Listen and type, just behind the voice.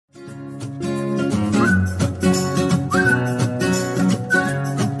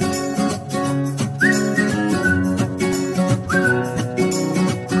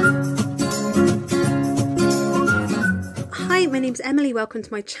welcome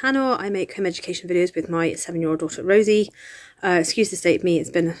to my channel. I make home education videos with my 7-year-old daughter Rosie. Excuse the state of me, it's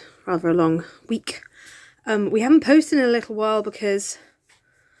been rather a long week. We haven't posted in a little while because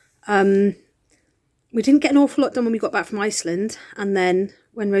we didn't get an awful lot done when we got back from Iceland, and then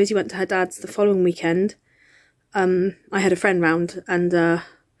when Rosie went to her dad's the following weekend, I had a friend round and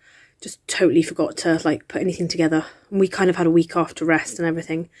just totally forgot to put anything together, and we kind of had a week off to rest and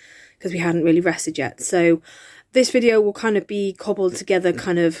everything because we hadn't really rested yet. So this video will kind of be cobbled together,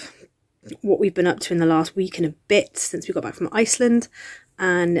 kind of what we've been up to in the last week and a bit since we got back from Iceland.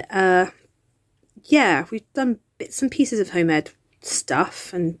 And yeah, we've done bits and pieces of home ed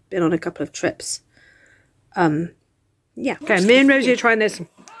stuff and been on a couple of trips. Yeah. Okay, me and Rosie are trying this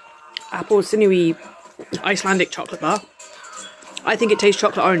apple sinewy Icelandic chocolate bar. I think it tastes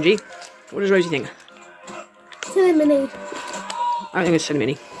chocolate orangey. What does Rosie think? Cinnamony. I think it's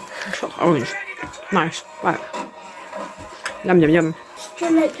cinnamony. Chocolate orange. Nice. Right. Yum yum yum. I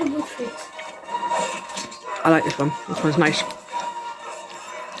like double fruits. I like this one. This one's nice.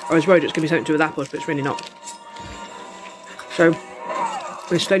 I was worried it's going to be something to do with apples, but it's really not. So,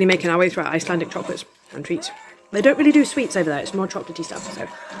 we're slowly making our way through our Icelandic chocolates and treats. They don't really do sweets over there, it's more chocolatey stuff, so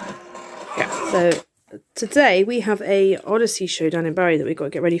yeah. So, today we have a Odyssey show down in Barry that we've got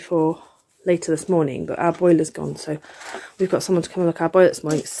to get ready for later this morning, but our boiler's gone, so we've got someone to come and look at our boiler this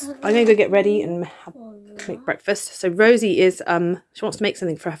morning. So I'm going to go get ready and make breakfast. So Rosie is, she wants to make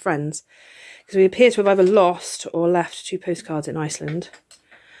something for her friends, because we appear to have either lost or left 2 postcards in Iceland.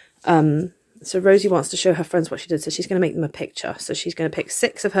 So Rosie wants to show her friends what she did, so she's going to make them a picture. So she's going to pick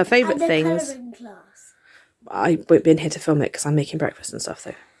 6 of her favourite things. I won't be in here to film it because I'm making breakfast and stuff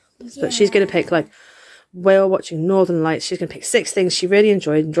though. Yeah. But she's going to pick whale watching, northern lights. She's going to pick 6 things she really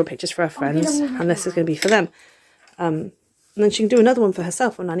enjoyed and draw pictures for her friends, and this is going to be for them. And then she can do another one for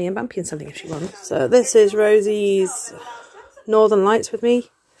herself, or Nanny and Bampy and something if she wants. So this is Rosie's northern lights with me.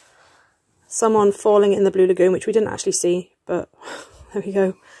 Someone falling in the Blue Lagoon, which we didn't actually see, but there we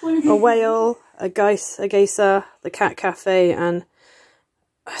go. A whale, a geyser, the cat cafe, and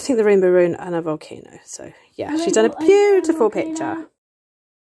I think the rainbow road and a volcano. So yeah, she's done a beautiful picture.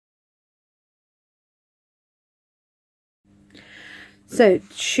 So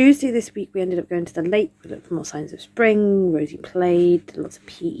Tuesday this week we ended up going to the lake. We looked for more signs of spring. Rosie played, did lots of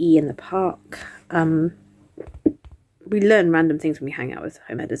PE in the park. We learn random things when we hang out with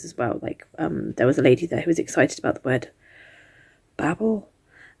home editors as well. There was a lady there who was excited about the word babble,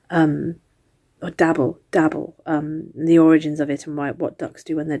 or dabble, the origins of it and what ducks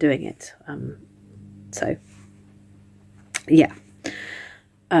do when they're doing it. So yeah.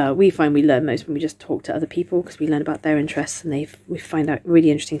 We find we learn most when we just talk to other people, because we learn about their interests and we find out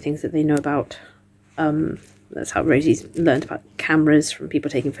really interesting things that they know about. That's how Rosie's learned about cameras from people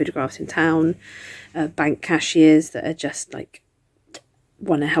taking photographs in town, bank cashiers that are just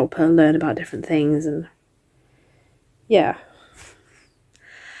want to help her learn about different things. And yeah,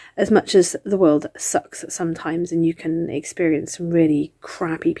 as much as the world sucks sometimes and you can experience some really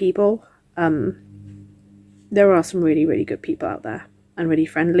crappy people, there are some really, really good people out there. And really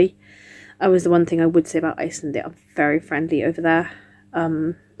friendly. That was the one thing I would say about Iceland. They are very friendly over there.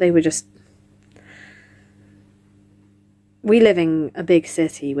 They were just... We live in a big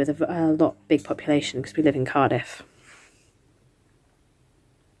city with a big population because we live in Cardiff.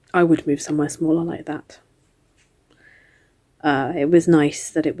 I would move somewhere smaller like that. It was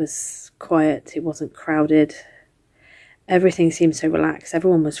nice that it was quiet, it wasn't crowded. Everything seemed so relaxed.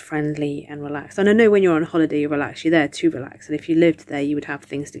 Everyone was friendly and relaxed. And I know when you're on holiday, you're relaxed. You're there to relax. And if you lived there, you would have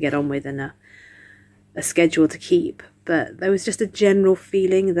things to get on with and a schedule to keep. But there was just a general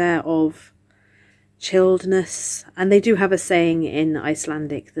feeling there of chilledness. And they do have a saying in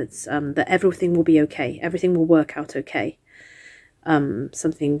Icelandic that's that everything will be okay. Everything will work out okay.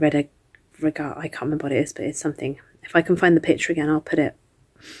 Something I can't remember what it is, but it's something. If I can find the picture again, I'll put it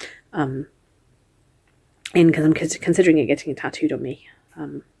in, because I'm considering it getting tattooed on me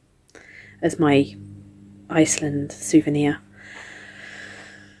as my Iceland souvenir.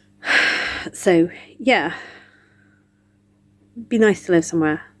 So yeah, it'd be nice to live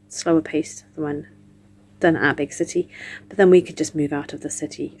somewhere slower paced than our big city, but then we could just move out of the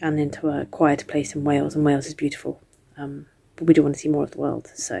city and into a quieter place in Wales, and Wales is beautiful, but we do want to see more of the world.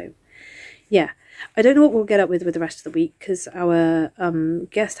 So yeah, I don't know what we'll get up with the rest of the week, because our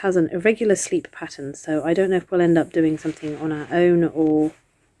guest has an irregular sleep pattern, so I don't know if we'll end up doing something on our own or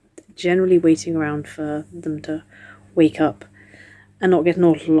generally waiting around for them to wake up and not get an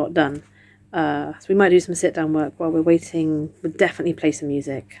awful lot done. So we might do some sit-down work while we're waiting. We'll definitely play some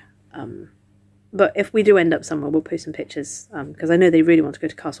music. But if we do end up somewhere, we'll post some pictures, because I know they really want to go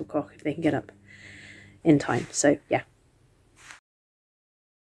to Castle Cock if they can get up in time. So yeah.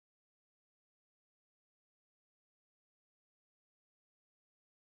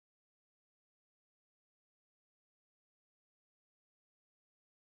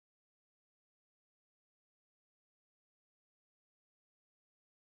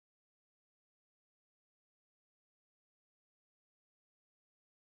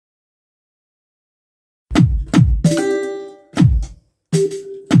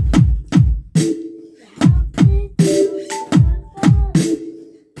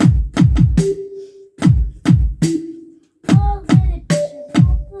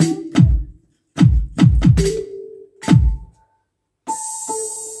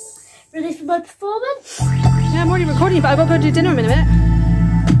 do dinner in a minute.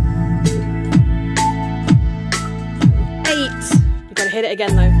 8. You've got to hit it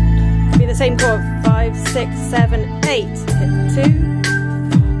again though. Be the same chord. 5, 6, 7, 8. Hit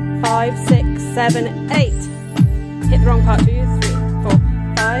 2, 5, 6, 7, 8. Hit the wrong part. 2, 3, 4,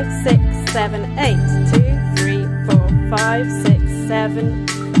 5, 6, 7, 8. 2, 3, 4, 5, 6, 7.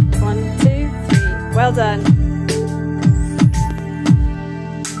 1, 2, 3. Well done.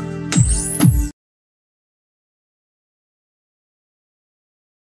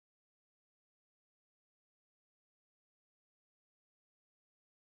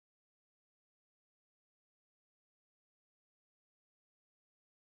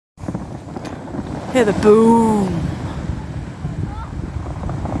 Hear the boom.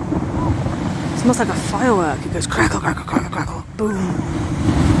 It smells like a firework. It goes crackle, crackle, crackle, crackle, boom.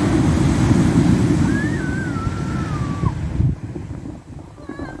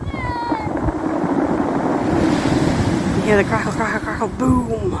 You hear the crackle, crackle, crackle,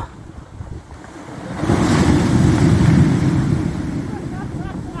 boom.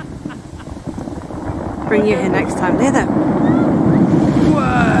 Bring you here next time. Hear that?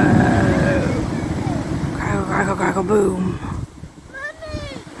 Whoa. Crackle, crackle, boom.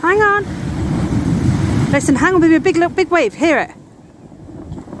 Mommy. Hang on. Listen, hang on, baby. Big wave. Hear it.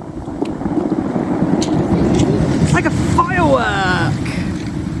 It's like a firework.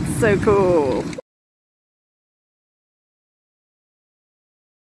 So cool.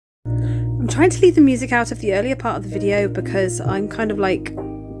 I'm trying to leave the music out of the earlier part of the video because I'm kind of like,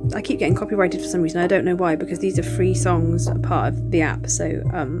 I keep getting copyrighted for some reason. I don't know why, because these are free songs, part of the app, so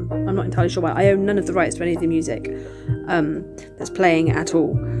I'm not entirely sure why. I own none of the rights to any of the music that's playing at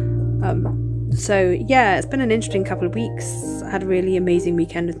all. So yeah, it's been an interesting couple of weeks. I had a really amazing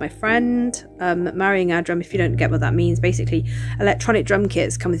weekend with my friend. Marrying our drum, if you don't get what that means, basically electronic drum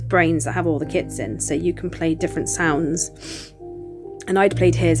kits come with brains that have all the kits in, so you can play different sounds. And I'd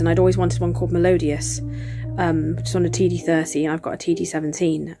played his, and I'd always wanted one called Melodious, which is on a TD30, and I've got a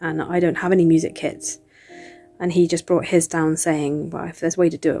TD17, and I don't have any music kits. And he just brought his down saying, well, if there's a way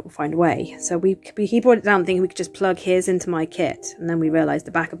to do it, we'll find a way. So he brought it down thinking we could just plug his into my kit, and then we realised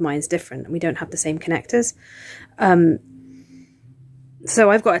the back of mine's different, and we don't have the same connectors. So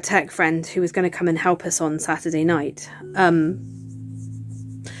I've got a tech friend who was going to come and help us on Saturday night.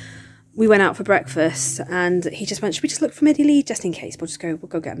 We went out for breakfast, and he just went, should we just look for MIDI lead just in case? We'll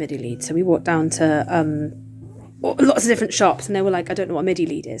go get a MIDI lead. So we walked down to lots of different shops, and they were like, I don't know what a MIDI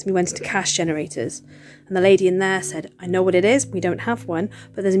lead is. We went into cash generators, and the lady in there said, I know what it is. We don't have one,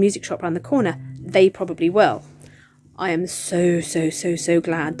 but there's a music shop around the corner. They probably will. I am so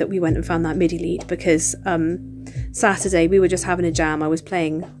glad that we went and found that MIDI lead, because Saturday we were just having a jam. I was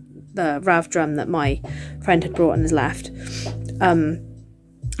playing the Rav drum that my friend had brought and has left.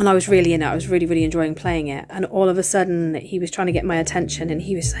 And I was really in it. I was really enjoying playing it. And all of a sudden, he was trying to get my attention, and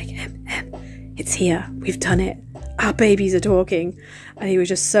he was like, it's here. We've done it. Our babies are talking. And he was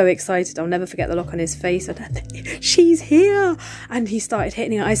just so excited. I'll never forget the look on his face. She's here. And he started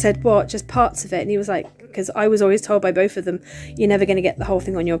hitting it. I said, what? Just parts of it? And he was like, because I was always told by both of them, you're never going to get the whole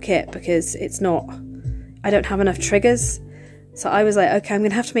thing on your kit because it's not, I don't have enough triggers. So I was like, okay, I'm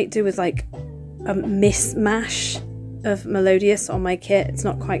going to have to make do with like a mismatch of Melodious on my kit. It's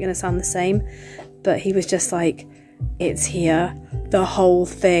not quite going to sound the same, but he was just like, it's here, the whole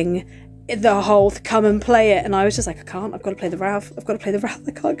thing, come and play it. And I was just like, I can't, I've got to play the Rav, I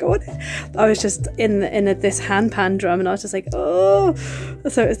can't go on it. I was just in this handpan drum, and I was just like, oh.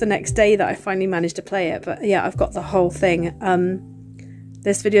 So it was the next day that I finally managed to play it. But yeah, I've got the whole thing.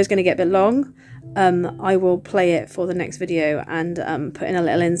 This video is going to get a bit long. I will play it for the next video and put in a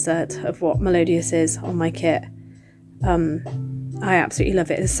little insert of what Melodious is on my kit. I absolutely love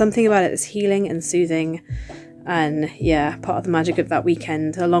it. There's something about it that's healing and soothing, and yeah, part of the magic of that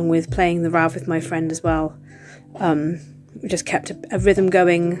weekend, along with playing the Rav with my friend as well. We just kept a rhythm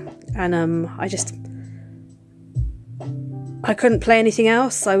going, and I couldn't play anything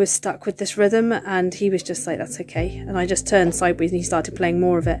else. I was stuck with this rhythm, and he was just like, that's okay. And I just turned sideways and he started playing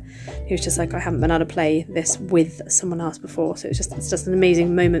more of it. He was just like, I haven't been able to play this with someone else before. So it's just an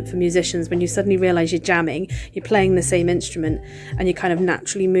amazing moment for musicians when you suddenly realise you're jamming, you're playing the same instrument, and you're kind of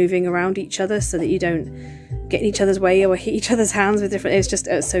naturally moving around each other so that you don't get in each other's way or hit each other's hands with different,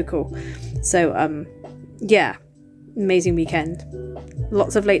 it's so cool. So yeah, amazing weekend.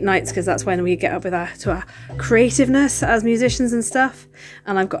 Lots of late nights, because that's when we get up with our creativeness as musicians and stuff.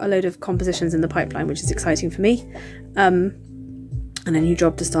 And I've got a load of compositions in the pipeline, which is exciting for me. And a new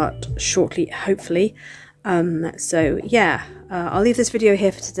job to start shortly, hopefully. So yeah, I'll leave this video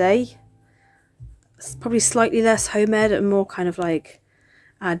here for today. It's probably slightly less homemade and more kind of like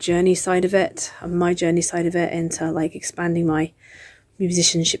our journey side of it, and my journey side of it, into like expanding my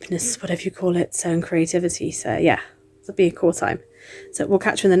musicianshipness, whatever you call it, and creativity. So yeah, it'll be a cool time. So we'll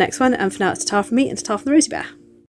catch you in the next one, and for now it's ta from me and ta from the Rosie Bear.